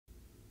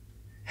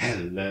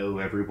Hello,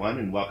 everyone,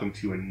 and welcome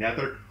to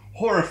another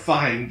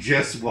horrifying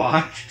Just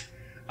Watched.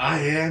 I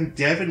am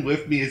Devin.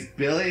 With me is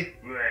Billy.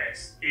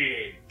 Rest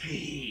in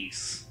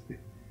peace.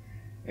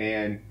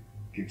 And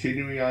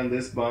continuing on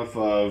this month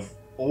of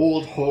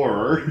old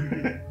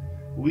horror,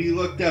 we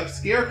looked up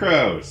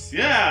Scarecrows.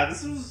 Yeah,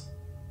 this was...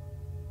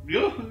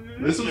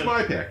 This was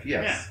my pick,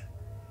 yes.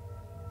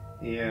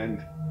 Yeah.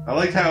 And I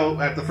liked how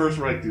at the first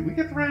we're like, did we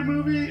get the right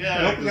movie? Yeah,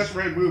 I hope we got the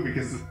right movie,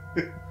 because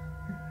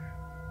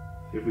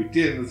if we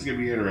didn't, this is going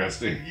to be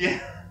interesting.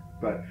 Yeah.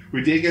 But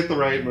we did get the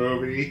right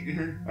movie.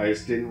 I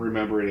just didn't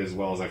remember it as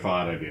well as I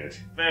thought I did.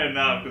 Fair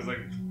enough,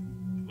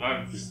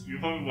 because, you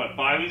told me, what,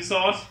 5 you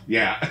saw it?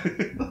 Yeah.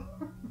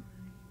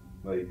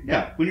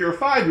 When you're a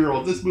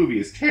 5-year-old, this movie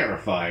is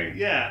terrifying.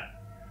 Yeah.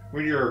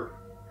 When you're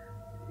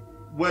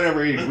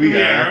whatever age we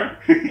are,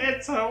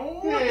 it's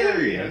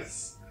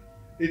hilarious.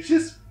 It's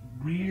just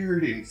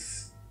weird and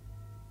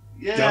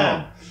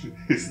dumb.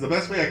 It's the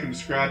best way I can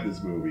describe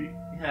this movie.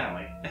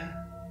 Yeah,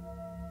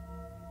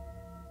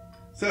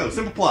 So,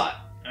 simple plot.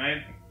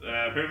 Alright,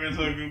 Pyramid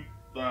Hood Group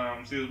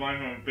steals money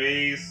from a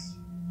base,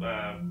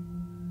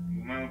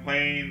 on the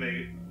plane,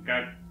 they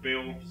got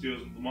Bill,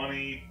 steals the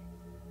money,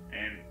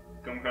 and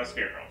come across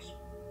Scarecrows.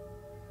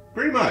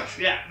 Pretty much.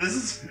 Yeah, this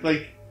is...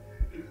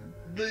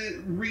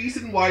 the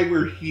reason why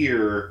we're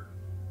here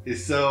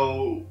is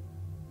so...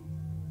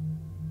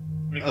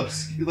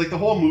 obscure. The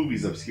whole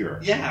movie's obscure.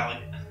 Yeah,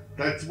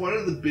 That's one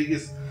of the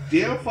biggest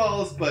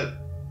downfalls, but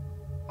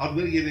I'm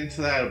going to get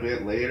into that a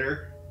bit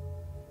later.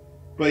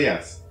 But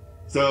yes,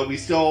 so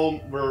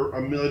we're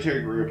a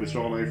military group, we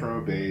stole money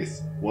from a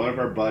base, one of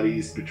our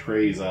buddies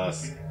betrays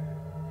us,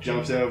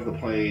 jumps out of the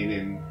plane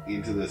and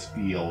into this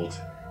field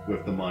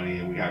with the money,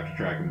 and we have to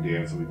track him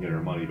down so we can get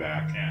our money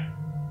back. Yeah.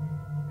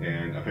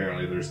 And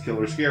apparently there's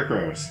killer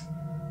scarecrows.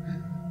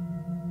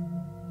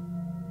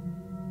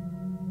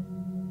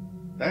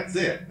 That's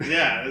it.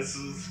 Yeah, this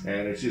is...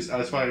 And it's just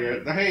us finding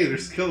out, hey,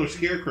 there's killer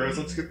scarecrows,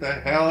 let's get the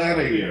hell out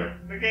of here.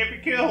 They can't be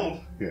killed.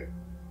 Yeah.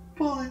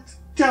 Bullets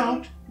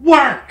don't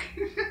work!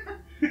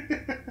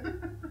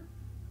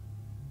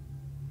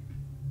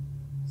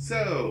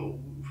 So,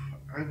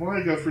 I want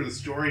to go through the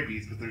story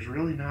beats, but there's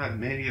really not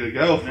many to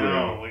go through.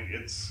 No,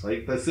 it's...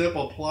 the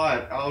simple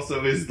plot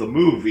also is the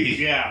movie.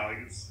 Yeah,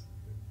 it's...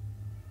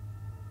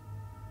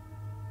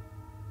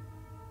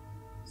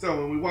 So,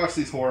 when we watch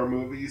these horror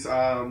movies,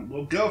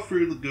 we'll go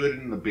through the good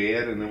and the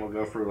bad, and then we'll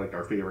go through,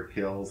 our favorite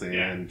kills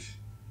and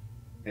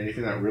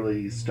anything that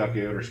really stuck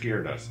out or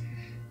scared us.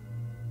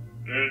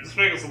 Just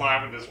make us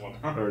laugh at this one.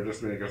 Or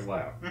just make us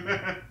laugh.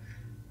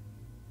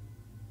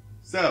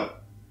 So,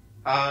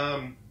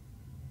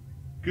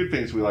 good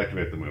things we liked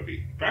about the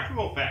movie.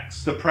 Practical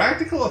effects. The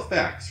practical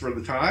effects for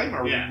the time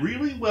are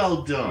really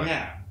well done.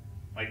 Yeah.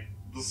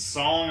 The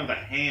song of the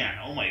hand.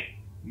 Oh my.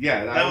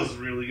 Yeah, that was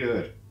really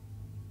good.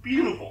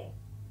 Beautiful.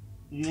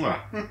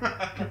 Mwah.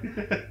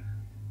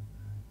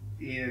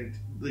 And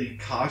the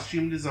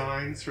costume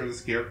designs for the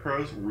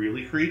scarecrows,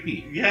 really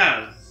creepy.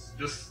 Yeah, it's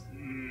just,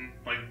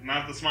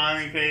 not the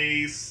smiling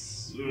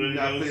face.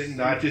 Nothing,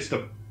 not just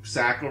a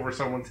sack over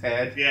someone's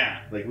head.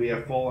 Yeah. We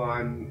have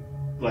full-on,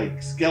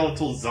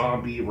 skeletal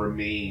zombie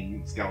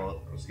remain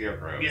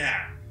scarecrows.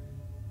 Yeah.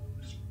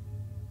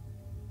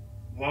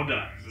 Well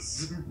done.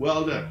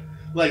 Well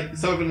done.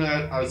 Something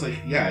that I was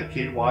yeah, a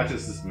kid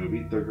watches this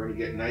movie, they're going to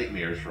get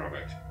nightmares from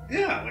it.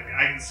 Yeah,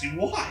 I can see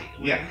why.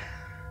 Yeah.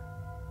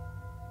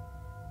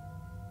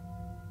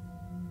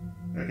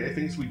 Okay,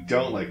 things we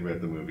don't like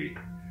about the movie.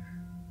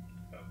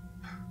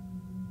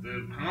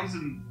 The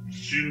constant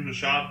shooting the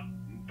shot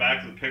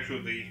back to the picture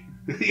of the...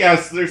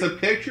 Yes, there's a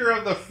picture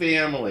of the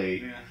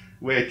family, Yeah.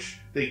 which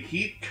they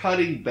keep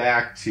cutting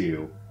back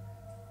to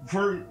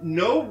for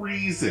no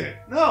reason.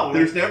 No.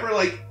 There's never,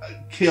 a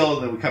kill,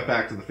 and then we cut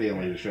back to the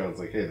family to show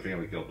it's hey, the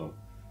family killed them.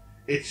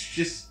 It's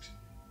just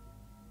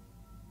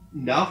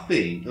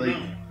nothing.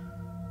 No.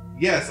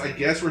 Yes, I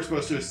guess we're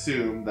supposed to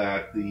assume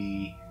that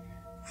the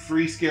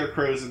 3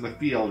 scarecrows in the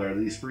field are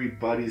these 3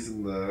 buddies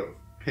in the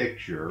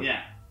picture.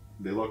 Yeah.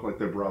 They look like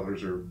they're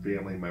brothers or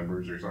family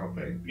members or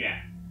something. Yeah.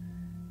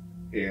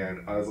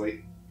 And I was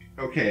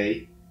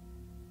okay,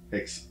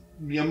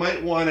 you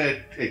might want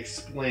to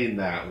explain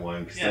that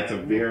one, because that's a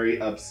very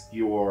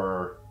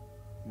obscure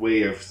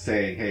way of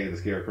saying, hey, the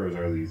scarecrows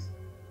are these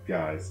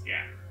guys.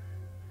 Yeah.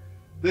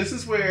 This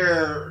is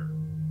where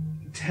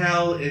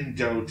tell and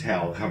don't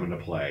tell come into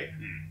play.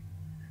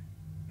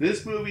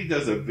 This movie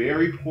does a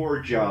very poor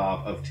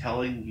job of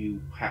telling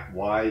you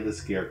why the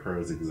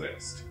scarecrows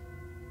exist.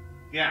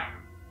 Yeah.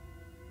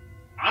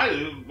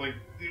 Even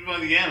by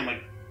the end,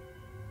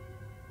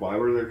 why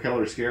were there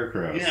killer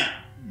scarecrows? Yeah.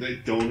 They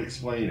don't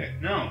explain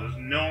it. No, there's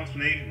no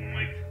explanation.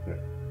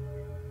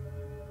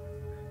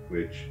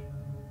 Which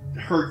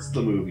hurts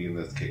the movie in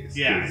this case.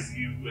 Yeah,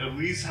 you at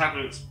least have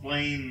to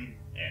explain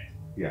it.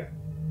 Yeah.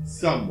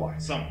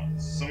 Somewhat. Someone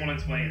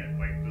explain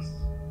it. Just...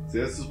 See,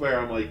 this is where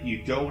I'm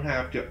you don't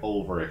have to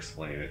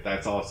over-explain it.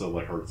 That's also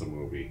what hurts a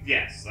movie.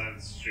 Yes,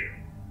 that's true.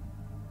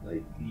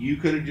 You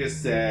could have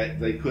just said,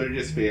 they could have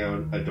just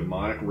found a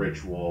demonic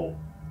ritual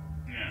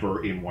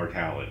for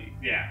immortality.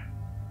 Yeah.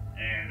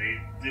 and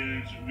they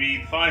didn't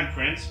read the fine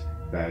print.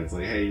 That's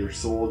like, hey, your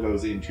soul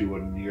goes into a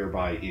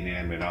nearby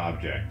inanimate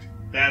object.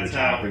 That's which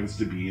how. happens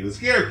to be the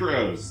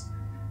Scarecrows.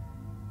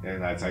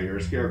 And that's how you're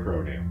a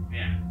Scarecrow now.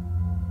 Yeah.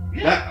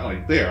 That,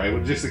 like, there, I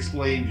would just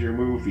explained your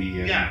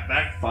movie in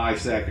that 5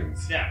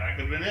 seconds. Yeah, that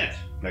could have been it.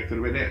 That could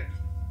have been it.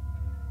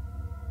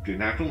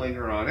 Didn't have to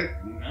linger on it,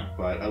 No.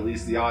 but at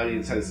least the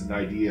audience has an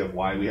idea of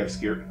why we have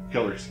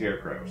killer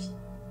Scarecrows.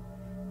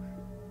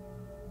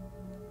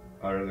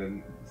 Other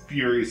than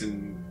Furies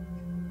and,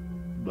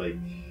 like...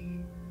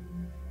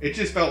 It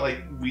just felt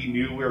like we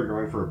knew we were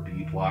going for a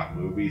B-plot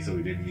movie, so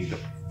we didn't need to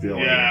fill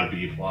in the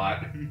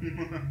B-plot.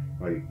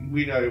 Like,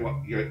 we know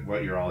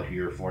what you're all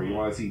here for. You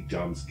want to see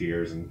jump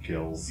scares and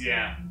kills.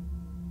 Yeah.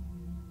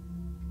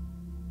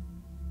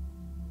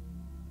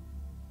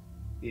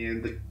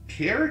 And the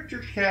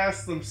character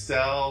cast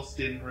themselves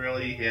didn't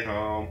really hit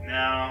home.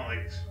 No,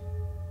 like...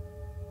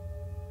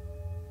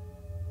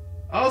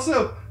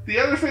 Also, the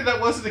other thing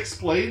that wasn't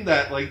explained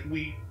that, like,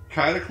 we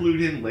kind of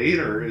clued in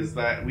later is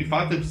that we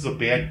thought this was a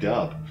bad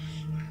dub.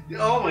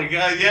 Oh my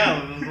god,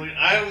 yeah.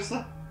 I was...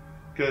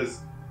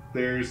 Because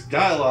there's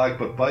dialogue,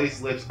 but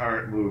Buddy's lips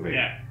aren't moving.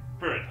 Yeah,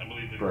 Bert, I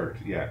believe it. Bert,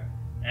 yeah.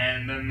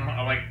 And then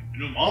I'm like,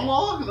 in a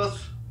monologue?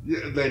 That's...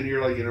 Yeah, then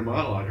you're like in a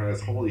monologue, and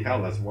that's holy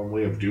hell, that's one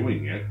way of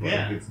doing it, but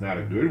it's not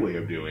a good way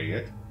of doing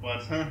it.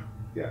 But,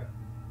 Yeah.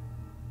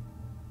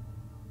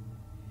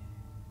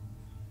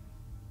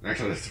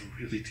 Actually, that's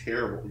really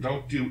terrible.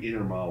 Don't do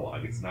inner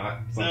monologue. It's not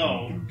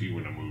something you can do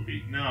in a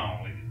movie. No.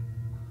 Like,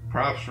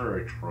 props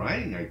for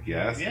trying, I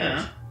guess.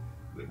 Yeah.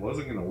 But it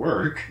wasn't going to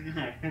work.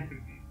 No.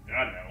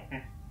 God, no.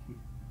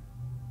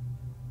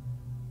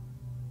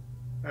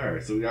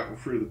 Alright, so we got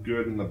through the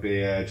good and the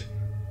bad.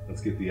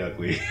 Let's get the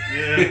ugly.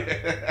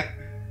 Yeah.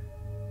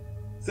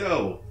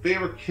 So,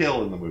 favorite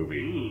kill in the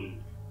movie. Ooh.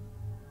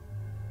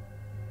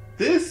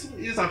 This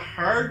is a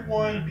hard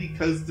one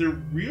because there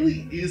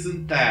really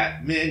isn't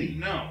that many.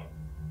 No.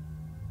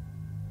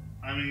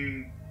 I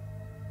mean,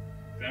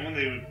 then when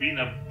they were beating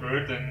up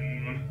Bert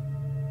and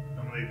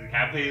when they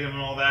decapitated him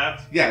and all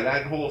that. Yeah,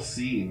 that whole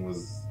scene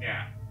was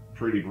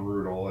pretty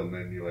brutal, and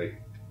then you're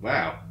like,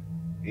 wow.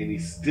 And he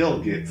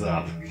still gets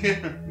up. He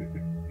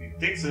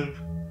takes him.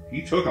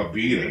 He took a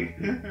beating.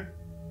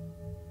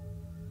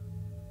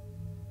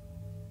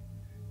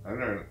 I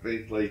don't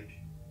think, like...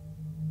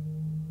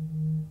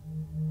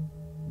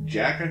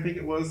 Jack, I think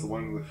it was, the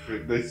one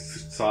with the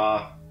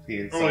saw.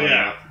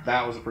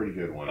 That was a pretty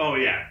good one. Oh,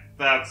 yeah.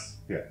 That was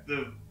good,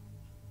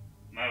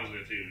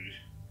 too.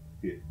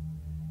 Yeah.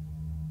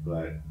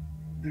 But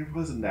there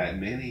wasn't that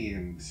many,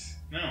 and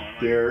no,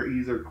 they're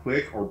either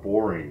quick or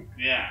boring.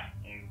 Yeah.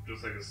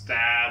 Just like a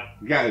stab.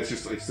 Yeah, it's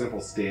just a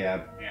simple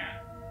stab. Yeah.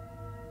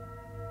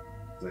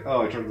 It's like,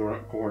 oh, I turned the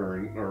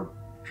corner or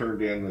turned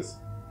down this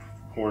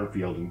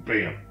cornfield and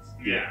bam.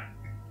 Yeah.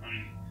 I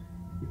mean...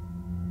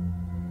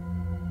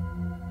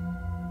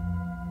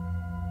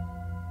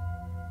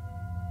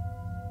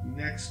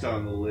 Next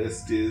on the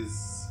list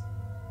is,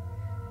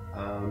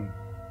 I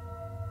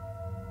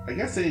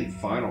guess any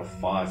final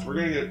thoughts. We're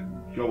gonna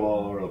go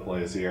all over the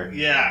place here.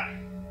 Yeah.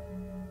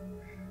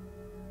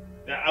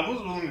 Yeah, I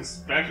wasn't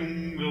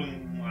expecting,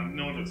 I didn't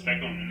know what to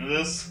expect going into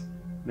this.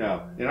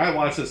 No, and I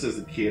watched this as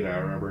a kid. I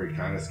remember it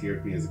kind of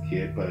scared me as a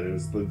kid, but it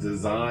was the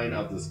design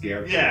of the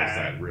Scarecrows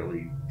that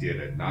really did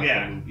it, not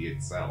the movie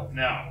itself.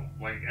 No,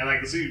 and I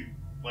can see,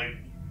 like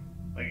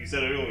you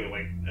said earlier,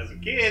 like, as a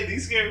kid,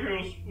 these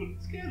Scarecrows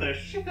would scare the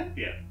shit out of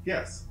you.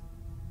 Yes.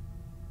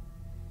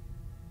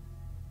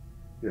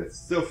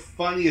 It's the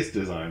funniest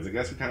designs. I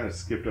guess we kind of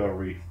skipped over.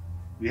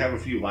 We have a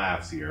few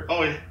laughs here.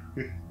 Oh, yeah.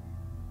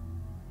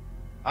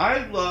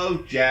 I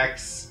love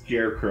Jack's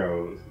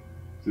Scarecrow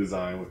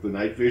design with the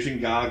night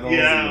vision goggles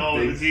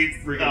and the big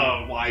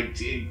freaking wide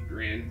teeth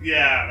grin.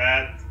 Yeah,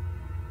 that.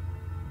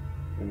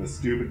 And the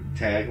stupid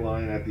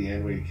tagline at the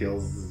end when he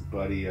kills his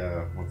buddy,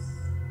 what's...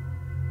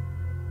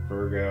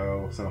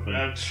 Virgo, something.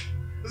 That's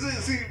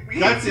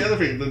the other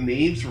thing. The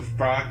names were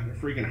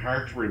freaking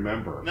hard to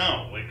remember.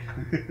 No, like...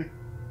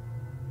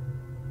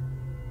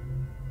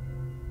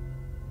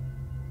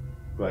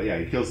 But yeah,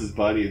 he kills his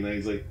buddy and then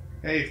he's like,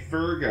 hey,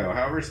 Virgo,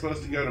 how are we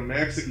supposed to go to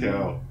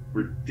Mexico?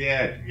 We're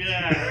dead.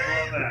 Yeah,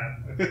 I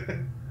love that.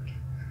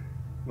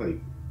 Like,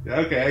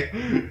 okay.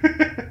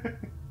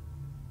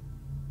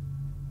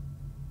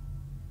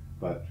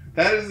 But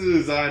that is the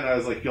design I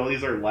was like, you'll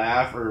either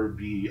laugh or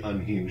be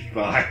unhinged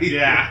by.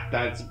 Yeah.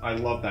 I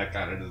love that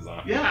kind of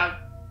design. Yeah.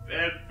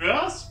 And for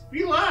us,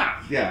 we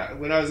laugh. Yeah,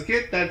 when I was a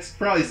kid, that's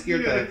probably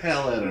scared the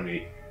hell out of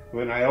me.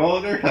 When I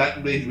older,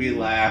 that made me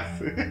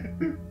laugh.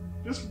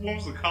 Just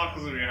warms the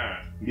cockles of your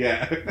heart.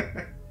 Yeah.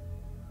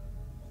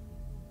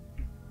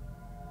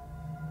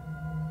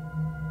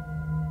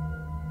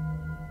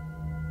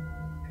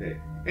 Okay.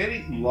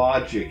 Any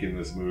logic in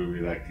this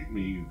movie that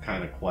you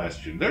kind of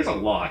question? There's a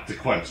lot to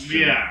question.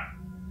 Yeah.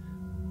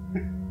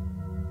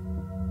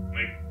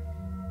 Like,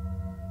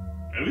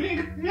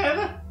 everything?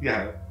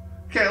 Yeah.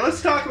 Okay,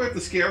 let's talk about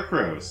the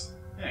Scarecrows.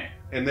 Hey.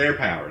 And their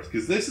powers,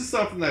 because this is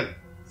something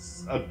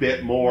that's a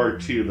bit more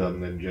to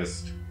them than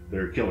just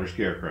their killer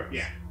Scarecrows.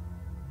 Yeah.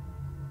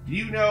 Do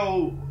you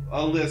know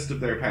a list of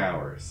their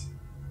powers?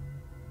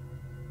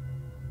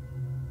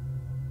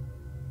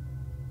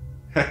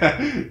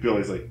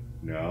 Billy's like,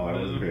 no, I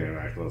wasn't paying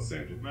that close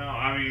attention. No,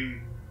 I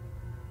mean,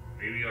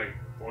 maybe like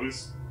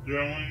voice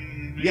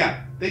drilling. Maybe?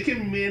 Yeah, they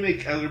can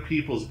mimic other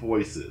people's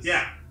voices.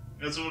 Yeah,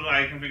 that's what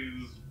I can think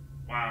is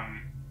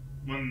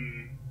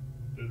when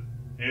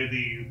they hear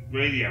the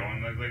radio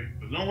and they're like,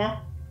 there's no one?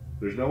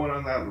 There's no one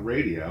on that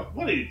radio.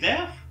 What, are you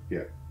deaf?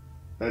 Yeah.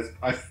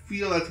 I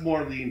feel that's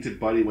more leaning to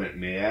Buddy went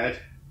mad.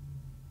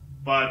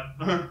 But...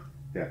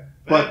 yeah.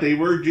 But they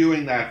were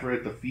doing that for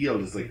at the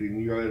field. It's like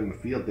when you're out in the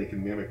field, they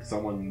can mimic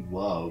someone you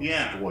love's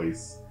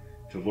voice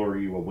to lure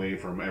you away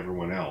from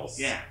everyone else.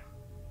 Yeah.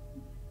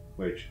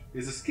 Which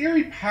is a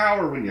scary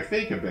power when you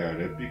think about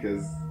it,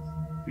 because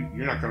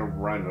you're not going to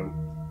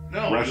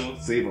rush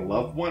to save a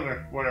loved one.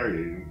 What are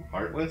you,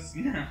 heartless?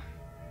 Yeah.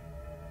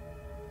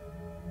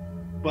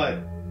 But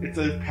it's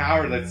a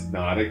power that's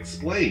not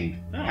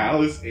explained. No.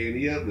 How is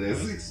any of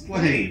this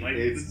explained? Like,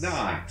 it's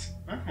not.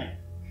 No.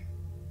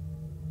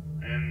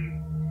 And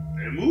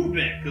their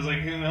movement, because,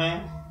 like, you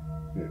know,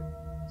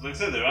 like I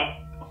said, they're up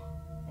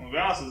on the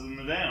grasses and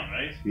they're down,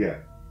 right? Yeah.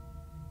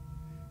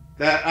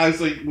 That, I was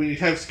like, when you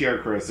have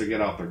scarecrows, they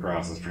get off their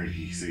grasses pretty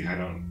easy. I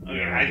don't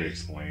have to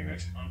explain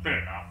it. Fair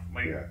enough.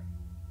 Like, yeah.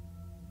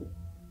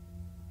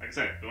 Like I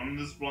said, going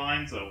this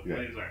blind, so what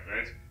is that,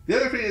 right? The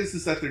other thing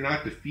is that they're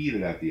not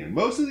defeated at the end.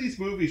 Most of these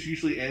movies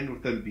usually end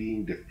with them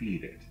being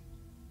defeated.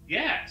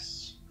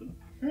 Yes. Good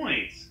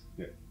point.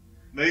 Yeah.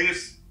 They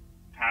just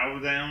power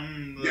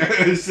down the...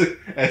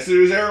 As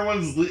soon as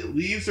everyone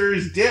leaves or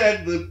is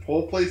dead, the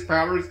whole place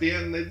powers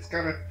down, and they just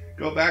kind of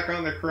go back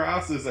on their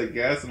crosses, I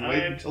guess, and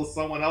wait until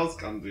someone else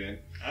comes in.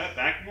 Alright,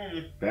 back to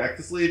normal. Back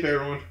to sleep,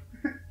 everyone.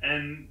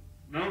 And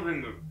another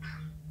thing that...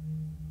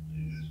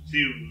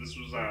 See, this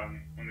was,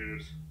 when they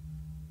was...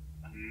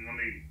 When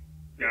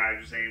the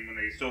guys were saying when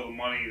they stole the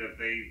money that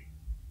they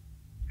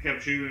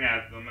kept shooting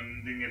at them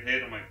and didn't get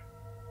hit, I'm like,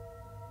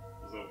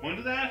 was there a point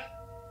to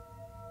that?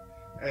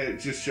 It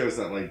just shows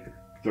that, like,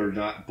 they're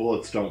not...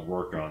 Bullets don't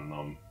work on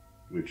them,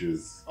 which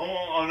is...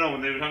 Oh no,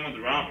 when they were talking about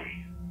the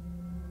robbery.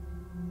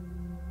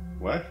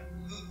 What?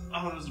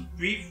 Oh, there was a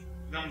brief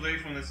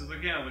conversation when this is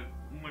like, yeah, like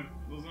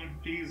those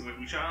MPs, like,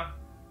 we shot.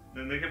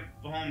 Then they kept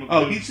home with...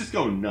 Oh, he's just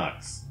going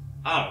nuts.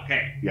 Oh,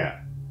 okay.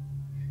 Yeah.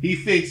 He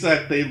thinks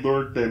that they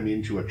lured them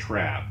into a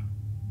trap.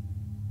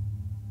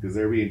 Because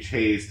they're being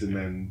chased, and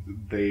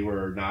then they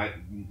were not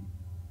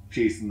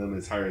chasing them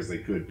as hard as they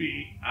could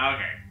be.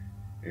 Okay.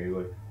 And he's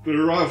like,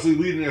 they're obviously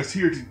leading us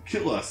here to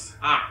kill us.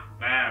 Ah,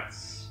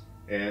 that's...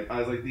 And I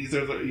was like, these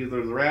are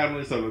either the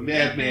ramblings of a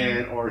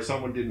madman, or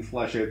someone didn't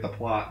flesh out the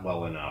plot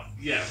well enough.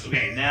 Yes,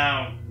 okay,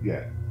 now...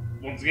 Yeah.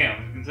 Once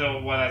again, you can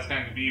tell why that's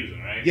kind of confusing,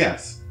 right?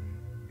 Yes.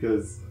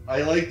 Because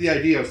I like the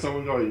idea of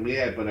someone going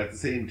mad, but at the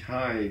same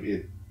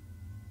time,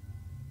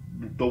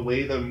 the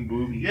way the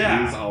movie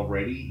is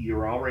already,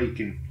 you're already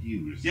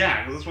confused.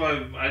 Yeah, because that's why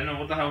I didn't know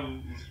what the hell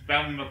was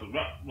babbling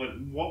about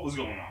what was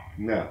going on.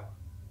 No.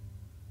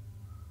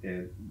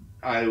 And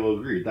I will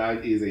agree,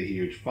 that is a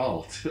huge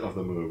fault of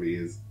the movie,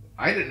 is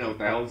I didn't know what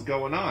the hell was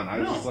going on. I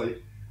was just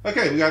like,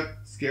 okay, we got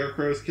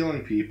scarecrows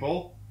killing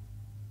people.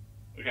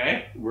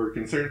 Okay. We're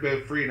concerned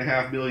about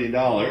 $3.5 million.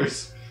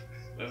 As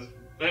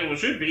anyone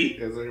should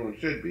be. As anyone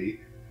should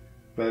be.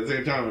 But at the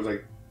same time, I was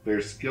like,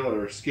 there's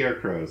killer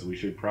scarecrows. We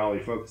should probably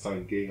focus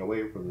on getting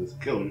away from this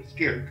killer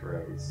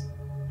scarecrows.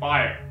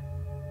 Fire.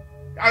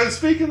 I was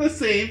thinking the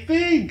same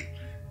thing.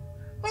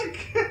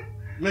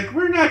 Like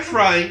we're not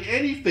trying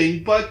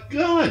anything but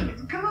guns.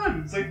 It's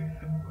guns. It's like,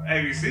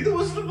 have you seen The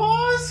Wizard of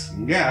Oz?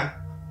 Yeah.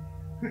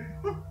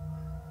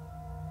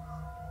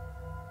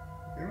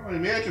 I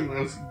imagine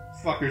those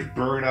fuckers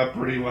burn up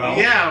pretty well.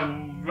 Yeah.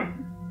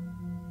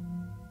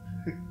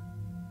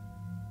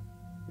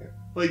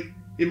 Like,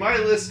 in my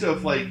list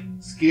of, like,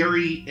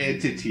 scary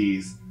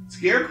entities,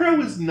 Scarecrow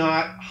is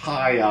not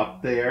high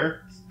up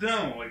there.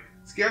 No, like...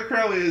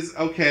 Scarecrow is,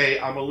 okay,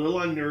 I'm a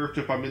little unnerved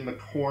if I'm in the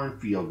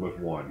cornfield with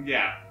one.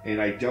 Yeah.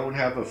 And I don't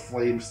have a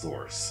flame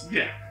source.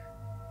 Yeah.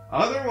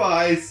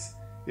 Otherwise,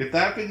 if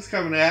that thing's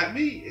coming at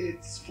me,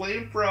 it's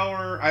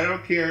flamethrower, I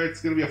don't care,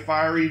 it's going to be a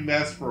fiery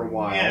mess for a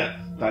while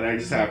that I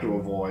just have to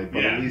avoid,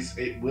 but at least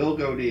it will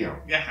go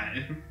down. Yeah.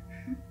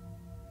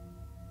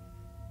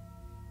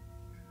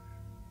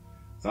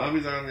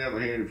 Zombies, on the other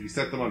hand, if you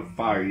set them on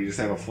fire, you just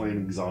have a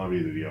flaming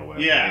zombie to deal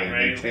with. Yeah, and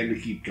right. they tend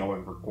to keep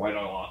going for quite a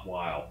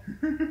while.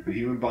 The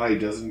human body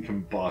doesn't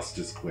combust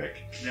as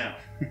quick. No.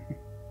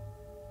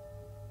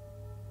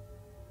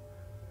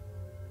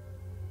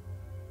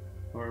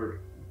 Or,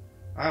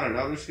 I don't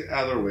know, there's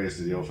other ways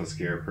to deal with a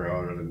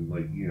scarecrow other than,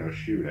 like, you know,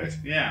 shoot it.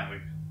 Yeah,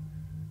 like...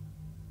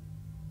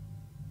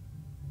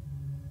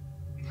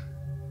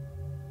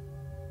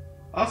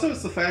 Also,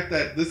 it's the fact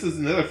that this is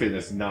another thing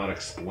that's not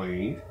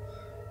explained.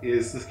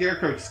 Is the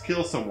scarecrow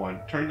kill someone,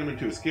 turn them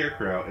into a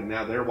scarecrow, and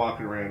now they're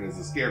walking around as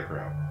a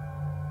scarecrow.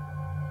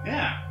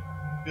 Yeah.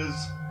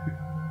 Because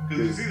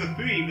you see the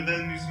three, but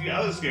then you see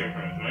other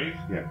scarecrows, right?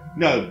 Yeah.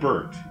 No,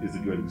 Bert is a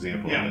good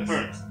example of this.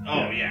 Yeah, Bert.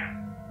 Oh, yeah.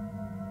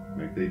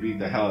 Like, they beat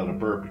the hell out of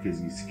Bert because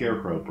he's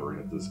Scarecrow Bert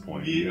at this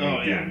point. Yeah, He don't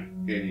oh, do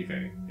yeah.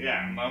 anything.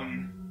 Yeah,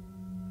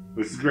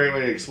 Which is a great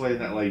way to explain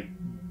that, like,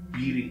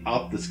 beating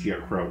up the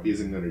Scarecrow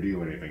isn't going to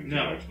do anything to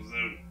no, it. because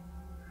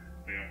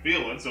they don't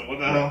feel it, so what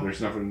the Well, hell?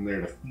 there's nothing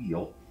there to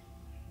feel.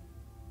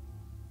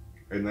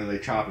 And then they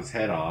chop his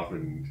head off,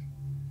 and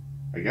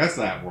I guess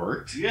that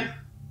worked. Yeah.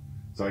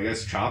 So I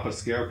guess chop a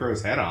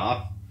Scarecrow's head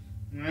off.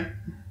 Yeah.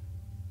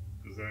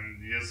 Because then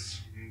you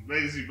just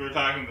basically Bert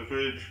talking in the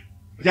fridge.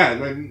 Yeah,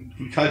 and then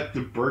we cut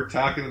to Bert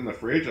talking in the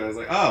fridge, and I was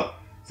like, oh,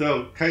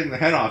 so cutting the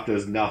head off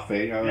does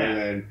nothing other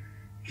than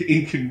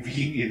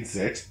inconvenience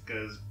it.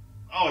 Because,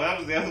 that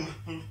was the other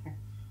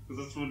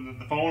because that's when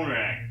the phone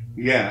rang.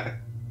 Yeah.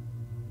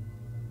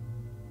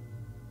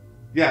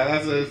 Yeah,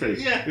 that's the other thing.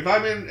 Yeah. If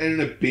I'm in an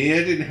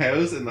abandoned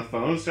house and the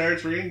phone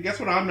starts ringing, guess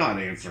what I'm not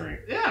answering?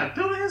 Yeah,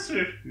 don't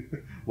answer.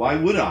 Why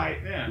would I?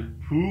 Yeah.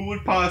 Who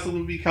would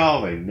possibly be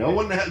calling? No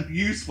one that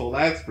useful,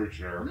 that's for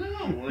sure.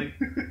 No, like...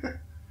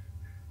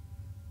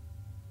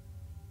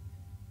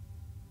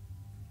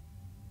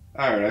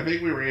 Alright, I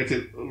think we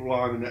ranted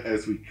long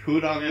as we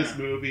could on this Yeah.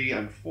 movie.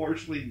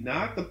 Unfortunately,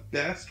 not the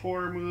best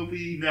horror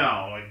movie.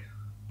 No, like...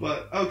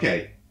 But,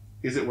 okay.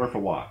 Is it worth a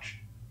watch?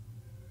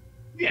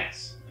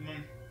 Yes. I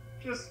mean,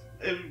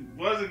 it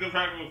was a good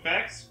practical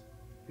effects.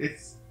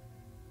 It's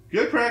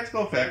good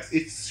practical effects.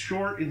 It's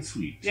short and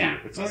sweet, too. Yeah,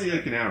 It's that's only good.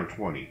 like an hour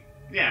 20.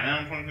 Yeah, now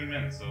in 23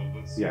 minutes, so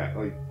it's... Yeah,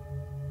 like...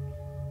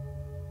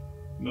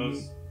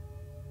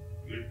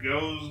 It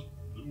goes...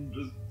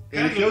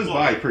 And it goes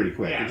by pretty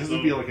quick. Yeah, It doesn't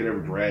so- feel like it ever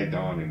dragged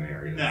on in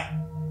areas. No.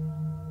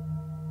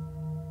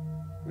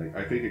 Like,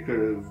 I think it could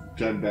have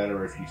done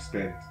better if you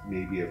spent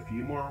maybe a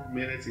few more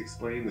minutes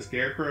explaining the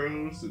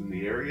Scarecrows and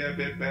the area a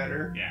bit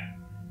better. Yeah.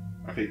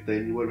 I think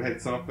then you would have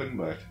had something,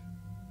 but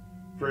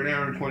for an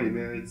hour and 20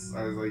 minutes,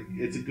 I was like,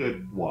 it's a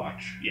good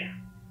watch. Yeah.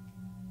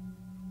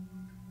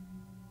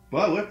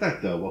 But with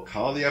that, though, we'll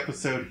call the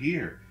episode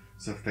here.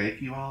 So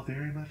thank you all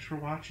very much for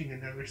watching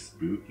another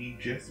spooky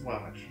Just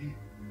Watch.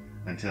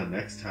 Until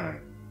next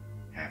time,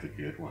 have a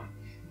good one.